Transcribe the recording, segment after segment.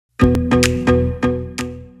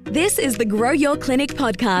is the Grow Your Clinic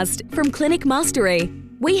podcast from Clinic Mastery.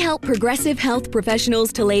 We help progressive health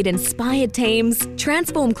professionals to lead inspired teams,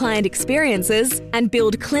 transform client experiences, and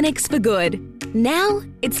build clinics for good. Now,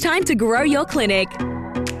 it's time to grow your clinic.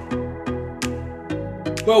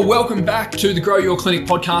 Well, welcome back to the Grow Your Clinic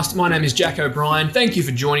podcast. My name is Jack O'Brien. Thank you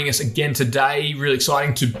for joining us again today. Really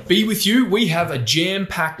exciting to be with you. We have a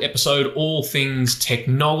jam-packed episode, all things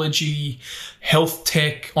technology, health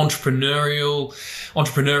tech,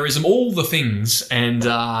 entrepreneurism, all the things. And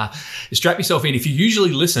strap yourself in. If you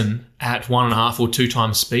usually listen at 1.5 or 2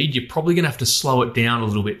 times speed, you're probably going to have to slow it down a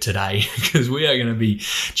little bit today because we are going to be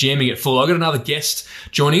jamming it full. I've got another guest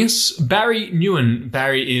joining us, Barry Nguyen.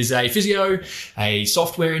 Barry is a physio, a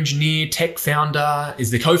software engineer, tech founder,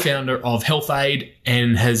 is the co-founder of HealthAid,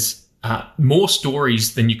 and has more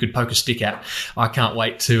stories than you could poke a stick at. I can't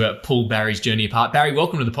wait to pull Barry's journey apart. Barry,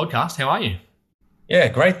 welcome to the podcast. How are you? Yeah,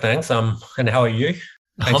 great. Thanks. And how are you?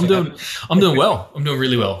 I'm doing well. I'm doing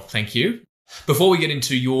really well. Thank you. Before we get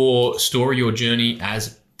into your story, your journey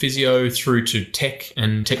as physio through to tech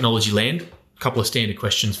and technology land, a couple of standard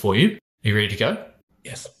questions for you. Are you ready to go?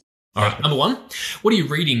 Yes. All right. Number 1, what are you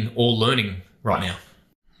reading or learning right now?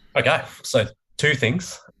 Okay. So 2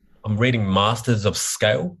 things. I'm reading Masters of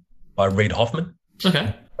Scale by Reid Hoffman.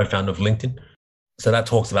 Okay. Co-founder of LinkedIn. So that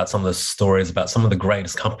talks about some of the stories about some of the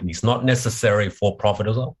greatest companies, not necessarily for profit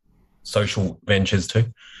as well, social ventures too.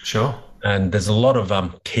 Sure. And there's a lot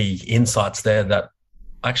of key insights there that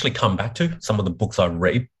I actually come back to some of the books I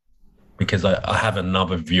read because I have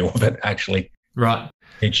another view of it actually. Right.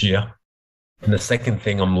 Each year. And the second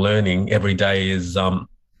thing I'm learning every day is to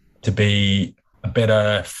be a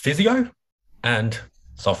better physio and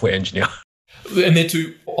software engineer. And they're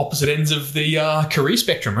 2 opposite ends of the career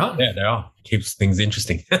spectrum, right? Yeah, they are. Keeps things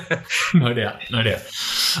interesting. No doubt.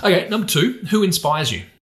 Okay, number 2, who inspires you?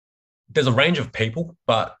 There's a range of people,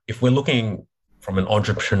 but if we're looking from an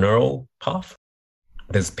entrepreneurial path,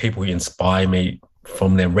 there's people who inspire me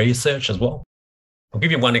from their research as well. I'll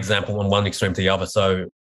give you one example on one extreme to the other. So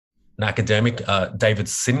an academic, David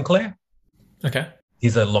Sinclair. Okay.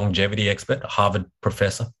 He's a longevity expert, a Harvard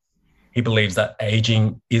professor. He believes that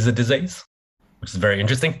aging is a disease, which is very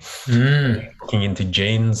interesting. Looking into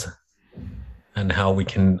genes and how we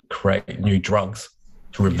can create new drugs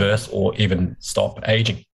to reverse or even stop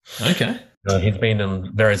aging. Okay. He's been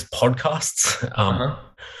on various podcasts.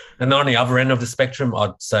 And on the other end of the spectrum,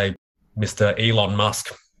 I'd say Mr. Elon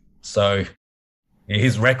Musk. So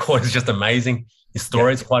his record is just amazing. His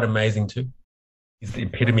story is quite amazing too. He's the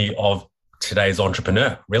epitome of today's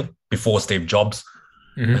entrepreneur, really, before Steve Jobs.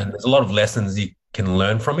 And there's a lot of lessons you can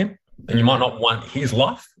learn from him. And you might not want his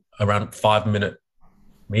life around 5-minute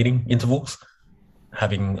meeting intervals,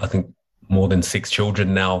 having, I think, more than 6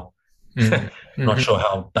 children now. Not sure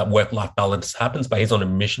how that work-life balance happens, but he's on a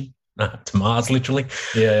mission to Mars, literally.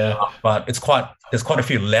 Yeah. But there's quite a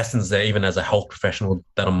few lessons there, even as a health professional,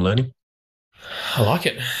 that I'm learning. I like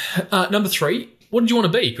it. Number 3, what did you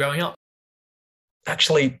want to be growing up?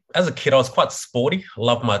 Actually, as a kid, I was quite sporty. I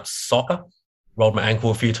loved my soccer. Rolled my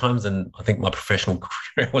ankle a few times, and I think my professional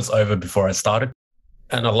career was over before I started.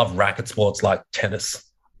 And I love racket sports like tennis,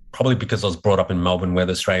 probably because I was brought up in Melbourne where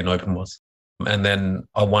the Australian Open was. And then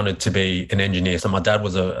I wanted to be an engineer. So my dad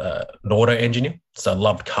was an auto engineer. So I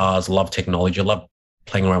loved cars, loved technology, I loved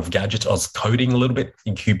playing around with gadgets. I was coding a little bit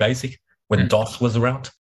in QBasic when DOS was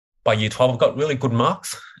around. By year 12, I got really good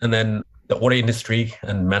marks. And then the auto industry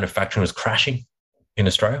and manufacturing was crashing in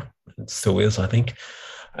Australia. It still is, I think.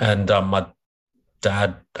 And my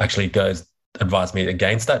dad actually advised me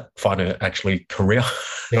against that, find a actually career.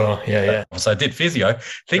 Oh, yeah. So I did physio,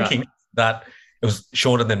 thinking that it was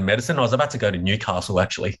shorter than medicine. I was about to go to Newcastle,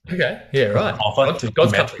 actually. Okay, yeah, right.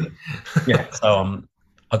 God's country. Yeah, so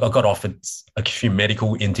I got offered a few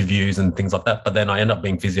medical interviews and things like that, but then I ended up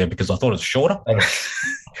being physio because I thought it was shorter.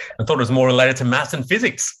 I thought it was more related to maths and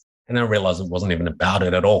physics. And then I realized it wasn't even about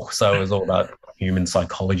it at all. So it was all about human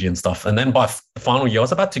psychology and stuff. And then by the final year, I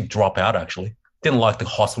was about to drop out, actually. Didn't like the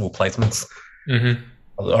hospital placements.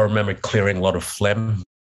 I remember clearing a lot of phlegm.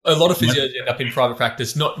 A lot of physios end up in private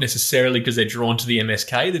practice, not necessarily because they're drawn to the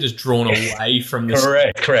MSK, they're just drawn away from this.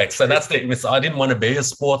 Correct. So that's I didn't want to be a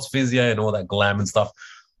sports physio and all that glam and stuff.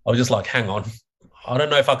 I was just like, hang on, I don't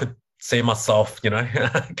know if I could see myself,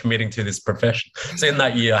 committing to this profession. So in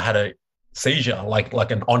that year, I had a seizure, like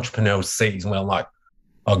an entrepreneurial seize, where I'm like,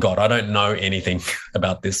 oh God, I don't know anything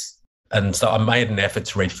about this. And so I made an effort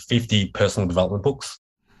to read 50 personal development books.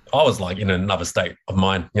 I was like in another state of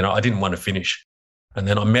mind. I didn't want to finish. And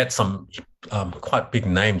then I met some quite big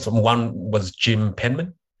names. One was Jim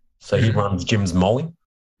Penman. So he runs Jim's Mowing.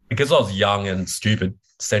 Because I was young and stupid,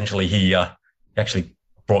 essentially he actually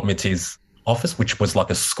brought me to his office, which was like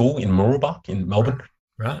a school in Mooroolbark in Melbourne.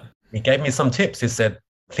 Right. He gave me some tips. He said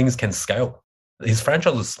things can scale. His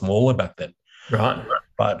franchise was smaller back then. Right.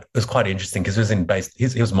 But it was quite interesting because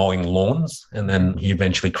he was mowing lawns, and then he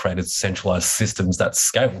eventually created centralized systems that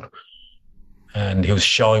scaled. And he was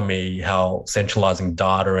showing me how centralizing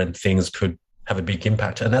data and things could have a big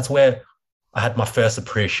impact. And that's where I had my first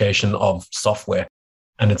appreciation of software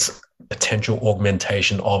and its potential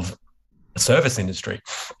augmentation of the service industry.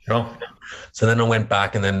 Sure. So then I went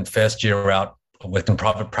back, and then first year out, I worked in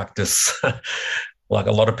private practice. Like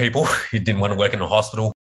a lot of people who didn't want to work in a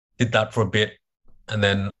hospital, did that for a bit. And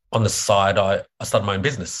then on the side, I started my own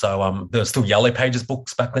business. So there were still Yellow Pages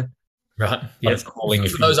books back then. Right. Yeah.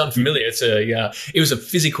 For those unfamiliar, it was a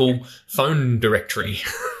physical phone directory.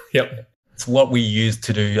 Yep. It's what we used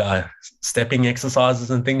to do stepping exercises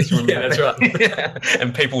and things. Yeah, that's right. Yeah.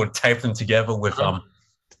 And people would tape them together with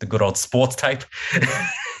the good old sports tape.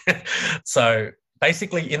 So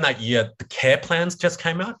basically in that year, the care plans just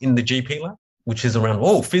came out in the GP lab, which is around,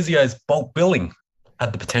 physios bulk billing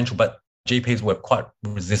had the potential, but GPs were quite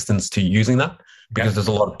resistant to using that because there's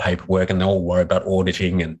a lot of paperwork and they all worry about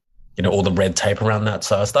auditing and, all the red tape around that.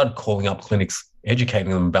 So I started calling up clinics,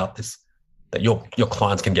 educating them about this, that your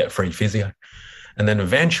clients can get free physio. And then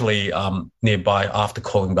eventually nearby, after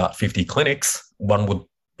calling about 50 clinics, one would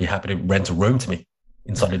be happy to rent a room to me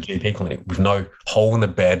inside a GP clinic with no hole in the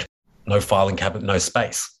bed, no filing cabinet, no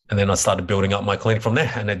space. And then I started building up my clinic from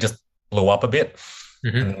there, and it just blew up a bit.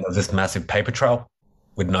 Mm-hmm. And then there was this massive paper trail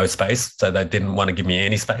with no space. So they didn't want to give me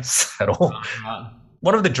any space at all.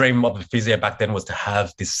 One of the dream of the physio back then was to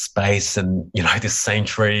have this space and, this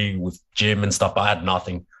sanctuary with gym and stuff. But I had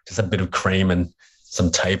nothing, just a bit of cream and some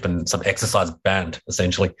tape and some exercise band,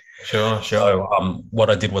 essentially. Sure. So what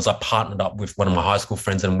I did was I partnered up with one of my high school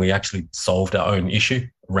friends, and we actually solved our own issue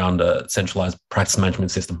around a centralized practice management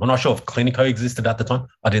system. I'm not sure if Clinico existed at the time.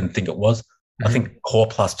 I didn't think it was. Mm-hmm. I think Core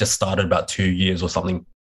Plus just started about 2 years or something,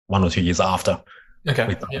 1 or 2 years after.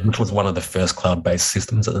 Okay. Which was one of the first cloud-based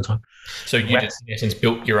systems at the time. So you just, in essence,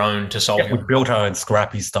 built your own to solve we built our own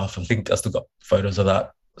scrappy stuff. I think I still got photos of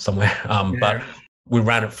that somewhere. But we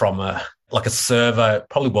ran it from a server. It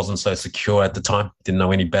probably wasn't so secure at the time. Didn't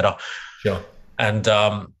know any better. Sure. And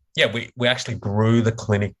we actually grew the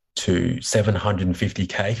clinic to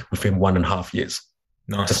 750K within 1.5 years.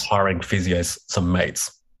 Nice. Just hiring physios, some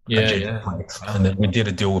mates. Yeah. Wow. And then we did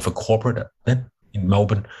a deal with a corporate then in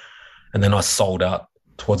Melbourne. And then I sold out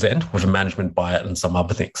towards the end with a management buyout and some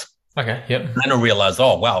other things. Okay, yep. And then I realized,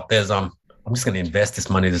 there's I'm just going to invest this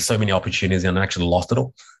money. There's so many opportunities, and I actually lost it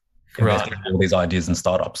all. Investing in all these ideas and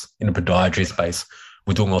startups in the podiatry space.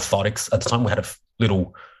 We're doing orthotics. At the time, we had a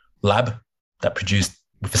little lab that produced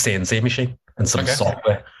with a CNC machine and some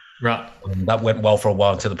software. Right. And that went well for a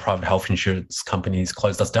while until the private health insurance companies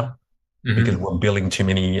closed us down because we're billing too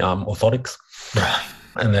many orthotics. Right.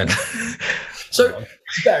 And then... So,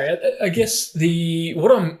 Barry, I guess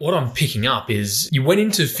what I'm picking up is you went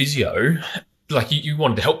into physio, like you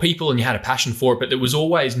wanted to help people and you had a passion for it, but it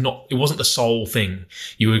wasn't the sole thing.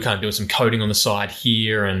 You were kind of doing some coding on the side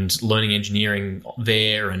here and learning engineering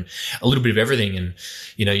there and a little bit of everything. And,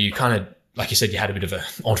 you kind of, like you said, you had a bit of an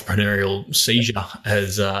entrepreneurial seizure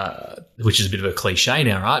which is a bit of a cliche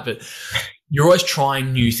now, right? But you're always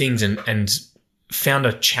trying new things and found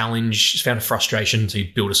a challenge, found a frustration to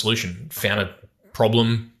build a solution, found a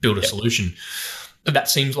problem, build a solution. But that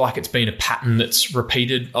seems like it's been a pattern that's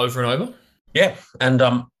repeated over and over. Yeah. And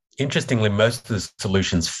interestingly, most of the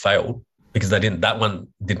solutions failed because that one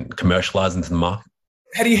didn't commercialize into the market.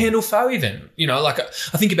 How do you handle failure then?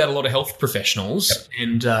 I think about a lot of health professionals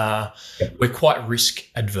and we're quite risk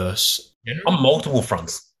adverse. On multiple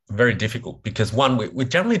fronts, very difficult because one, we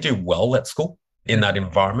generally do well at school in that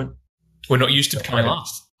environment. We're not used to coming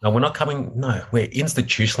last. No, we're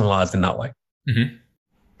institutionalized in that way. Mm-hmm.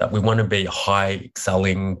 That we want to be high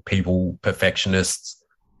excelling people, perfectionists,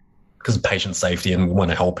 because of patient safety, and we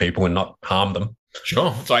want to help people and not harm them.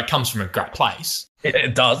 Sure. So it comes from a great place.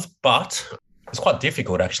 It does, but it's quite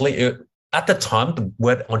difficult actually. At the time, the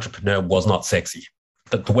word entrepreneur was not sexy.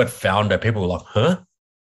 The word founder, people were like, huh?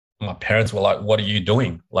 My parents were like, what are you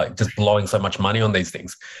doing? Like just blowing so much money on these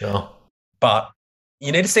things. Sure. But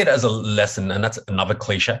you need to see it as a lesson, and that's another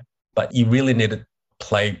cliche, but you really need to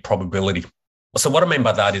play probability. So what I mean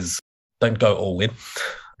by that is don't go all in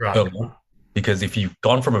early on, because if you've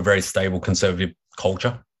gone from a very stable conservative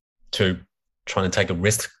culture to trying to take a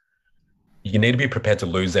risk, you need to be prepared to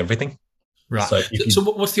lose everything. Right. So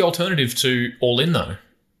what's the alternative to all in though?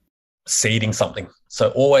 Seeding something.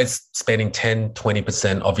 So always spending 10,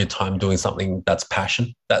 20% of your time doing something that's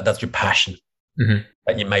passion. That's your passion. Mm-hmm.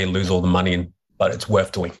 That you may lose all the money in. but it's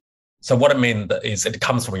worth doing. So what I mean is it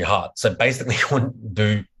comes from your heart. So basically you want to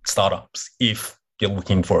do startups if you're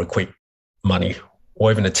looking for a quick money or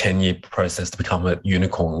even a 10-year process to become a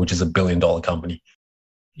unicorn, which is $1 billion company.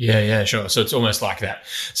 Yeah, sure. So it's almost like that.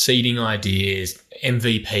 Seeding ideas,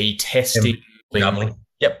 MVP, testing. Doubling.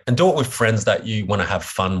 Yep. And do it with friends that you want to have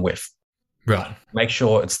fun with. Right. Make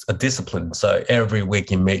sure it's a discipline. So every week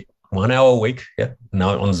you meet 1 hour a week,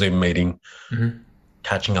 on Zoom meeting,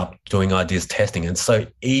 catching up, doing ideas, testing. And it's so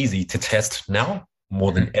easy to test now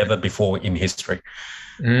more than ever before in history.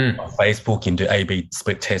 On Facebook, you can do A/B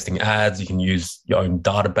split testing ads. You can use your own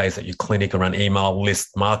database at your clinic around email,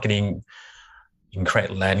 list marketing. You can create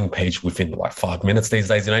a landing page within like 5 minutes these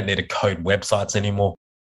days. You don't need to code websites anymore.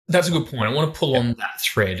 That's a good point. I want to pull on that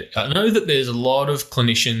thread. I know that there's a lot of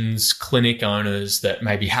clinicians, clinic owners that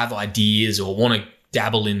maybe have ideas or want to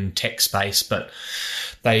dabble in tech space, but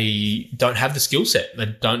they don't have the skill set. They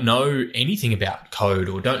don't know anything about code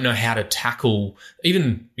or don't know how to tackle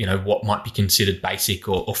even, what might be considered basic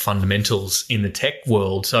or fundamentals in the tech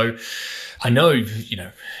world. So I know,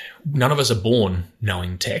 none of us are born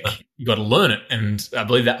knowing tech. You got to learn it. And I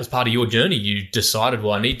believe that was part of your journey. You decided,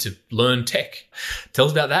 I need to learn tech. Tell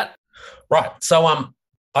us about that. Right. So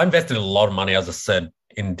I invested a lot of money, as I said,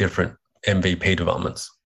 in different MVP developments.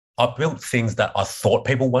 I built things that I thought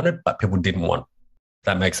people wanted, but people didn't want.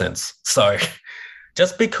 That makes sense. So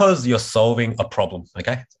just because you're solving a problem,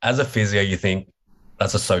 okay? As a physio, you think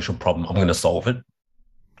that's a social problem. I'm going to solve it.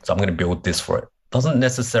 So I'm going to build this for it. Doesn't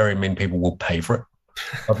necessarily mean people will pay for it.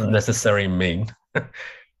 Doesn't necessarily mean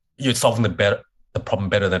you're solving the problem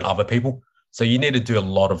better than other people. So you need to do a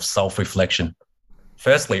lot of self-reflection.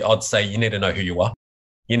 Firstly, I'd say you need to know who you are.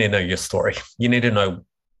 You need to know your story. You need to know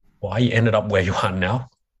why you ended up where you are now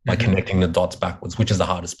by connecting the dots backwards, which is the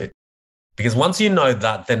hardest bit. Because once you know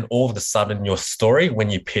that, then all of a sudden your story, when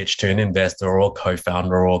you pitch to an investor or a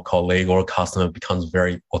co-founder or a colleague or a customer, becomes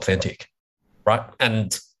very authentic, right?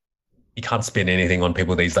 And you can't spin anything on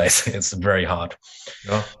people these days. It's very hard.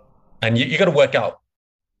 Yeah. And you got to work out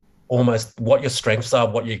almost what your strengths are,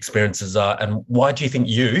 what your experiences are, and why do you think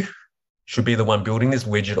you should be the one building this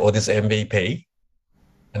widget or this MVP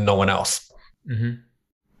and no one else?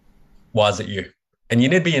 Why is it you? And you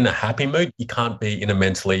need to be in a happy mood. You can't be in a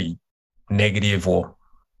mentally negative or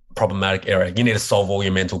problematic area. You need to solve all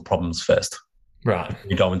your mental problems first. Right.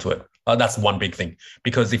 You go into it. That's one big thing.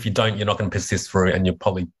 Because if you don't, you're not going to persist through and you'll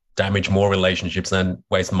probably damage more relationships and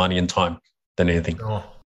waste money and time than anything. Oh.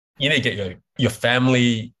 You need to get your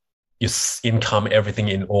family, your income, everything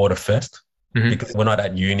in order first. Because we're not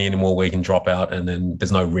at uni anymore where you can drop out and then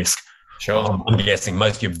there's no risk. Sure. I'm guessing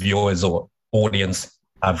most of your viewers or audience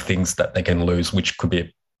have things that they can lose, which could be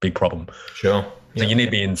a big problem. Sure. So you need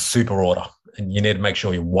to be in super order and you need to make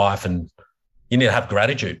sure your wife and you need to have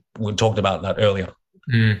gratitude. We talked about that earlier,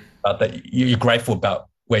 about that you're grateful about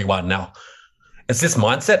where you are now. It's this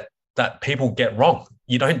mindset that people get wrong.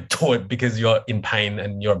 You don't do it because you're in pain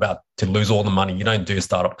and you're about to lose all the money. You don't do a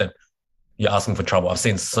startup that you're asking for trouble. I've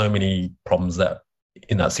seen so many problems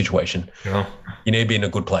in that situation. Yeah. You need to be in a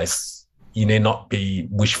good place. You need not be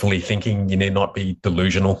wishfully thinking. You need not be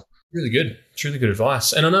delusional. Really good. It's really good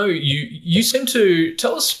advice. And I know you seem to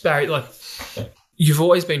tell us, Barry, like you've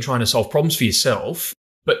always been trying to solve problems for yourself,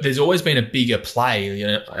 but there's always been a bigger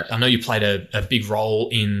play. I know you played a big role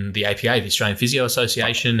in the APA, the Australian Physio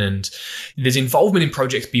Association, and there's involvement in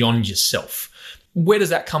projects beyond yourself. Where does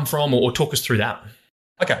that come from, or talk us through that?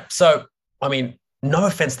 Okay. So, I mean, no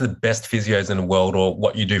offense to the best physios in the world or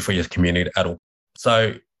what you do for your community at all.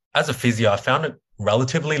 So as a physio, I found it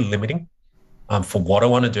relatively limiting for what I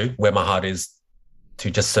want to do, where my heart is, to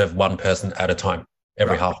just serve one person at a time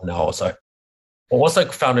every half an hour or so. I also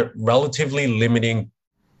found it relatively limiting,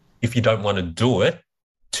 if you don't want to do it,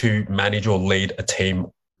 to manage or lead a team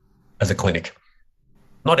as a clinic.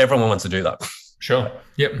 Not everyone wants to do that. Sure.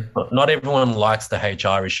 Yep. Not everyone likes the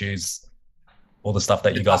HR issues, all the stuff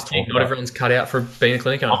that you guys talk about. Not everyone's cut out for being a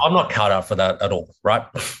clinic owner. I'm not cut out for that at all, right?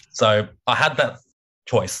 So I had that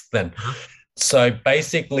choice then. So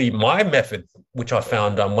basically my method, which I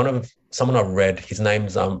found, someone I read, his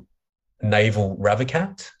name's Naval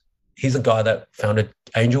Ravikant. He's a guy that founded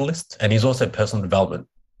AngelList, and he's also a personal development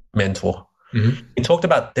mentor. He talked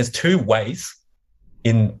about there's two ways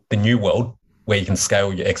in the new world where you can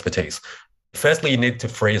scale your expertise. Firstly, you need to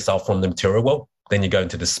free yourself from the material world. Then you go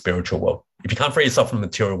into the spiritual world. If you can't free yourself from the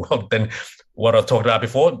material world, then what I've talked about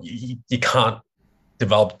before, you can't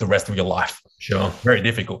develop the rest of your life. Sure. Very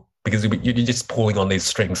difficult because you're just pulling on these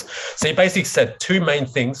strings. So he basically said two main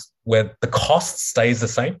things where the cost stays the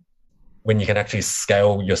same when you can actually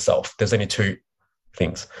scale yourself. There's only two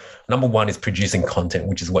things. Number one is producing content,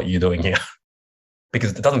 which is what you're doing here.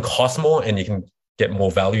 because it doesn't cost more and you can get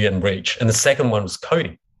more value and reach. And the second one was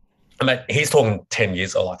coding. I mean, he's talking 10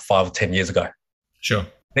 years or like 5 or 10 years ago. Sure.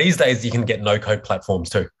 These days, you can get no-code platforms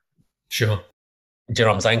too. Sure. Do you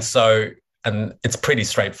know what I'm saying? So, and it's pretty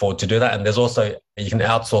straightforward to do that. And there's also, you can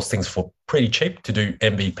outsource things for pretty cheap to do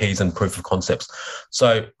MVPs and proof of concepts.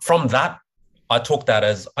 So from that, I took that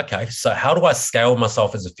as, okay, so how do I scale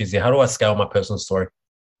myself as a physio? How do I scale my personal story?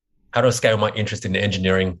 How do I scale my interest in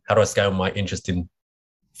engineering? How do I scale my interest in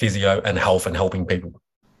physio and health and helping people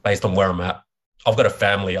based on where I'm at? I've got a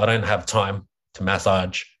family. I don't have time to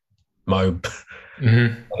massage, mob,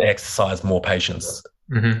 and exercise more patients.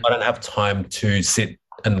 I don't have time to sit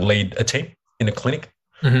and lead a team in a clinic.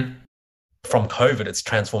 From COVID, it's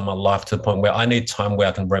transformed my life to the point where I need time where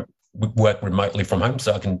I can work remotely from home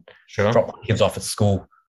so I can drop my kids off at school.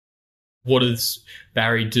 What does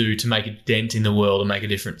Barry do to make a dent in the world and make a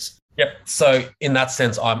difference? Yep. So in that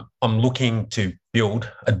sense, I'm looking to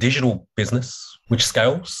build a digital business which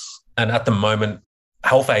scales. And at the moment,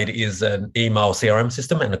 HealthAid is an email CRM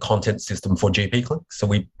system and a content system for GP clinics. So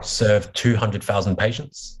we serve 200,000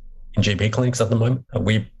 patients in GP clinics at the moment. And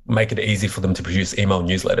we make it easy for them to produce email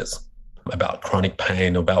newsletters about chronic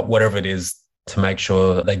pain, about whatever it is, to make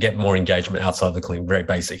sure that they get more engagement outside the clinic, very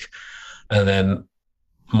basic. And then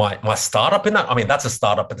my startup in that, I mean, that's a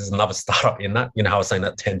startup, but there's another startup in that. You know how I was saying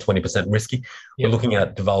that 10, 20% risky? Yep. We're looking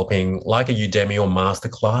at developing like a Udemy or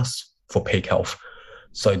masterclass for peak health.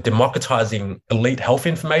 So democratizing elite health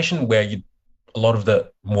information where a lot of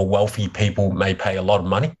the more wealthy people may pay a lot of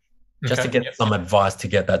money just to get some advice to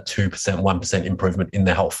get that 2%, 1% improvement in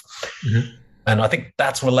their health. And I think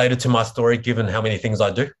that's related to my story, given how many things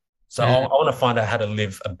I do. So I want to find out how to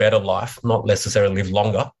live a better life, not necessarily live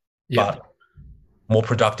longer, but more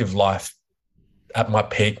productive life at my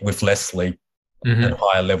peak with less sleep and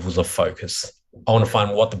higher levels of focus. I want to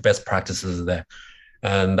find what the best practices are there.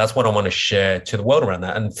 And that's what I want to share to the world around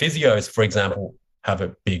that. And physios, for example, have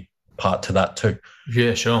a big part to that too.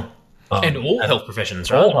 Yeah, sure. And all health professions,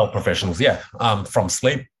 right? All health professionals, yeah. From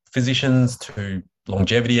sleep physicians to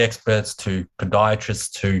longevity experts to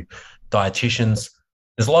podiatrists to dietitians.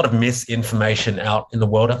 There's a lot of misinformation out in the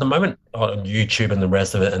world at the moment on YouTube and the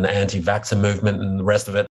rest of it, and the anti-vaxxer movement and the rest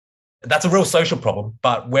of it. That's a real social problem.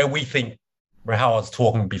 But where we think, how I was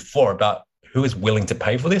talking before about who is willing to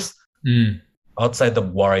pay for this, I'd say the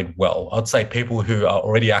worried well. I'd say people who are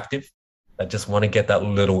already active that just want to get that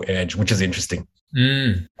little edge, which is interesting.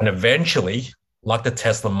 And eventually, like the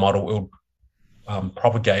Tesla model, it will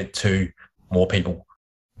propagate to more people.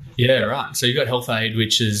 Yeah, right. So you've got HealthAid,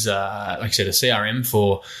 which is, like I said, a CRM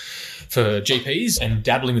for GPs, and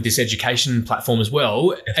dabbling with this education platform as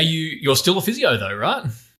well. You're still a physio though, right?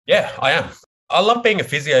 Yeah, I am. I love being a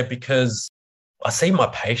physio because I see my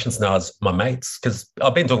patients now as my mates, because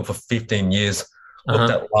I've been doing it for 15 years.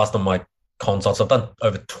 Looked at last of my consults. I've done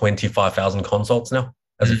over 25,000 consults now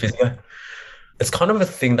as a physio. It's kind of a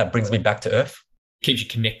thing that brings me back to earth. Keeps you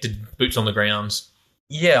connected, boots on the ground.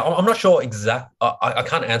 Yeah, I'm not sure I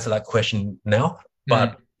can't answer that question now,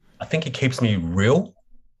 but I think it keeps me real.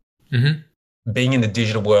 Being in the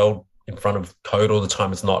digital world in front of code all the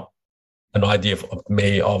time is not an idea of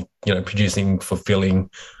me of, producing fulfilling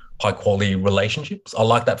high quality relationships. I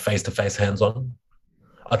like that face-to-face hands-on.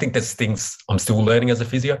 I think there's things I'm still learning as a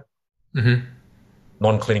physio,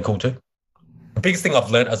 non-clinical too. The biggest thing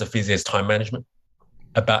I've learned as a physio is time management,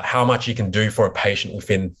 about how much you can do for a patient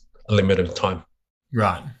within a limited time.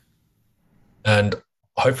 Right. And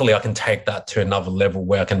hopefully I can take that to another level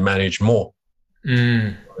where I can manage more.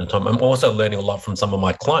 I'm also learning a lot from some of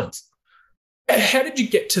my clients. How did you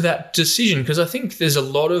get to that decision? Because I think there's a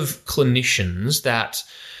lot of clinicians that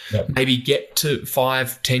maybe get to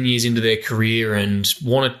 5-10 years into their career and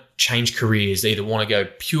want to change careers. They either want to go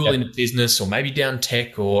purely into business or maybe down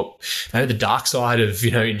tech or maybe the dark side of,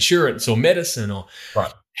 insurance or medicine or...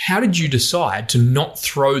 Right. How did you decide to not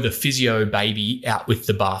throw the physio baby out with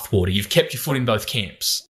the bathwater? You've kept your foot in both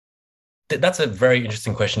camps. That's a very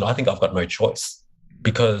interesting question. I think I've got no choice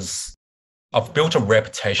because I've built a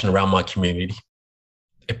reputation around my community.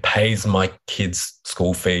 It pays my kids'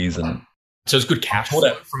 school fees. And so it's good cash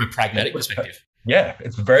flow from a pragmatic perspective. Yeah,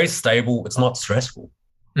 it's very stable. It's not stressful.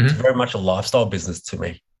 It's very much a lifestyle business to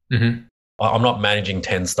me. I'm not managing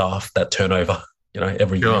 10 staff that turn over,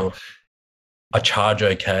 every year. I charge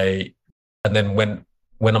okay. And then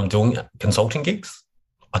when I'm doing consulting gigs,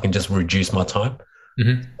 I can just reduce my time.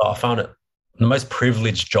 I found it the most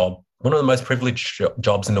privileged job, one of the most privileged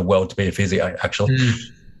jobs in the world to be a physio, actually,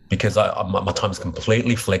 because my time is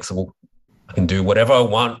completely flexible. I can do whatever I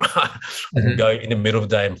want. I can go in the middle of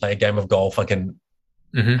the day and play a game of golf. I can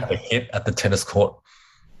have a hit at the tennis court.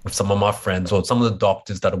 with some of my friends or some of the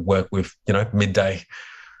doctors that I work with, midday.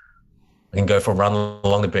 I can go for a run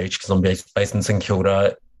along the beach because I'm based in St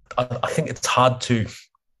Kilda. I think it's hard to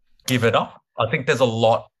give it up. I think there's a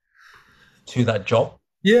lot to that job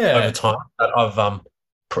over time that I've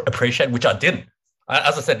appreciated, which I didn't.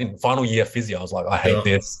 As I said, in final year physio, I was like, I hate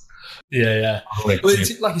this. Yeah. Well,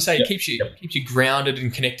 it's, like you say, it keeps you grounded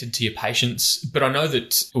and connected to your patients. But I know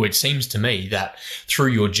that, or it seems to me that through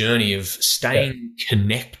your journey of staying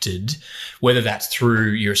connected, whether that's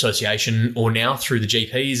through your association or now through the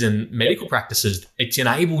GPs and medical practices, it's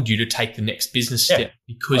enabled you to take the next business step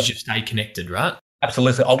because you've stayed connected, right?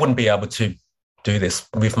 Absolutely. I wouldn't be able to do this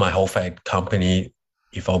with my health aid company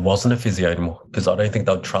if I wasn't a physio anymore, because I don't think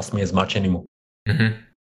they'll trust me as much anymore. Mm-hmm.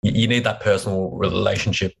 You need that personal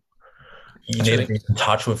relationship. You need to be in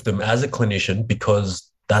touch with them as a clinician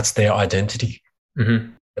because that's their identity.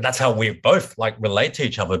 Mm-hmm. That's how we both relate to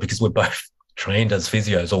each other, because we're both trained as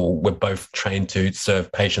physios, or we're both trained to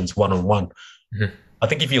serve patients one-on-one. Mm-hmm. I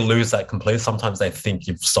think if you lose that completely, sometimes they think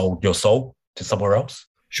you've sold your soul to somewhere else.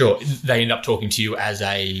 Sure. They end up talking to you as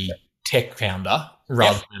a tech founder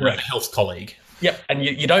rather than a health colleague. Yeah, and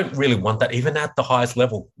you don't really want that, even at the highest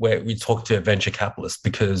level where we talk to a venture capitalist,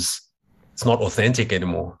 because it's not authentic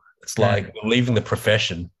anymore. It's like you're leaving the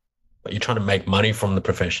profession, but you're trying to make money from the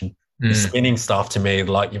profession. You're spinning stuff to me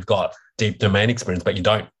like you've got deep domain experience, but you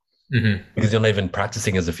don't, because you're not even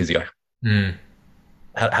practicing as a physio.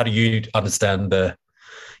 How do you understand the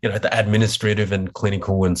administrative and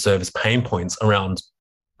clinical and service pain points around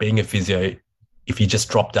being a physio if you just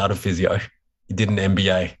dropped out of physio, you did an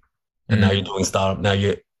MBA, and now you're doing startup, now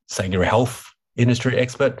you're saying you're a health industry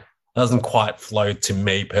expert? It doesn't quite flow to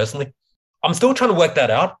me personally. I'm still trying to work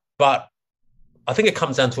that out, but I think it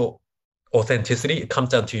comes down to authenticity. It comes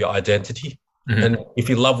down to your identity. And if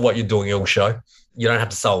you love what you're doing, it'll show. You don't have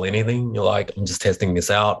to sell anything. You're like, I'm just testing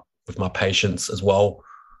this out with my patients as well,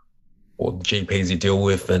 or the GPs you deal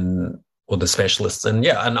with, or the specialists. And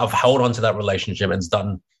and I've held on to that relationship,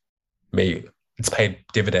 and it's paid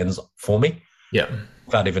dividends for me. Yeah.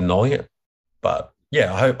 Without even knowing it. But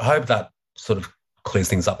I hope that sort of clears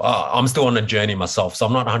things up. I'm still on a journey myself, so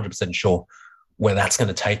I'm not 100% sure where that's going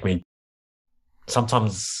to take me.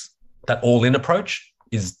 Sometimes that all-in approach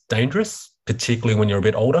is dangerous, particularly when you're a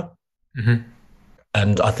bit older.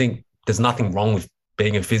 And I think there's nothing wrong with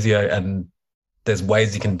being a physio, and there's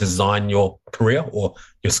ways you can design your career or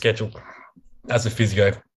your schedule as a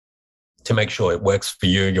physio to make sure it works for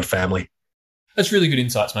you and your family. That's really good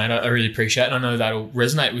insights, mate. I really appreciate it. And I know that'll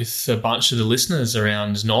resonate with a bunch of the listeners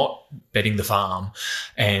around not betting the farm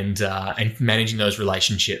and managing those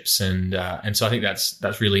relationships. And so I think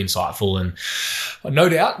that's really insightful. And no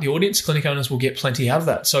doubt the audience, clinic owners, will get plenty out of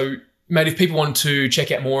that. So, mate, if people want to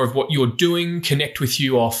check out more of what you're doing, connect with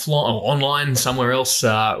you offline or online somewhere else,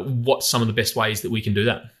 what's some of the best ways that we can do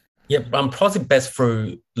that? I'm probably best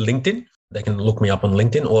through LinkedIn. They can look me up on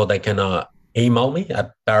LinkedIn, or they can email me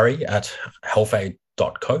at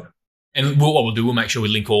barry@healthaid.co. And what we'll do, we'll make sure we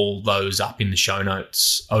link all those up in the show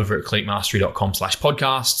notes over at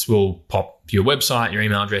clinicmastery.com/podcasts. We'll pop your website, your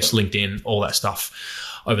email address, LinkedIn, all that stuff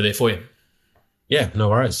over there for you. Yeah, no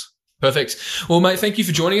worries. Perfect. Well, mate, thank you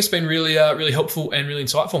for joining us. It's been really, really helpful and really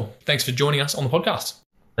insightful. Thanks for joining us on the podcast.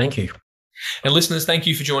 Thank you. And listeners, thank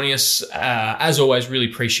you for joining us. As always, really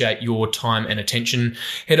appreciate your time and attention.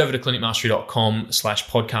 Head over to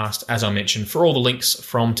clinicmastery.com/podcast, as I mentioned, for all the links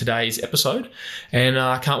from today's episode. And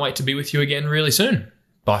I can't wait to be with you again really soon.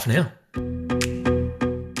 Bye for now.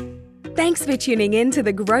 Thanks for tuning in to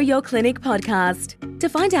the Grow Your Clinic podcast. To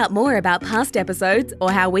find out more about past episodes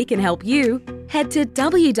or how we can help you, head to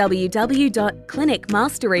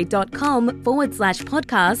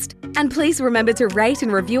www.clinicmastery.com/podcast. And please remember to rate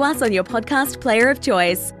and review us on your podcast player of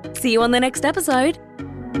choice. See you on the next episode.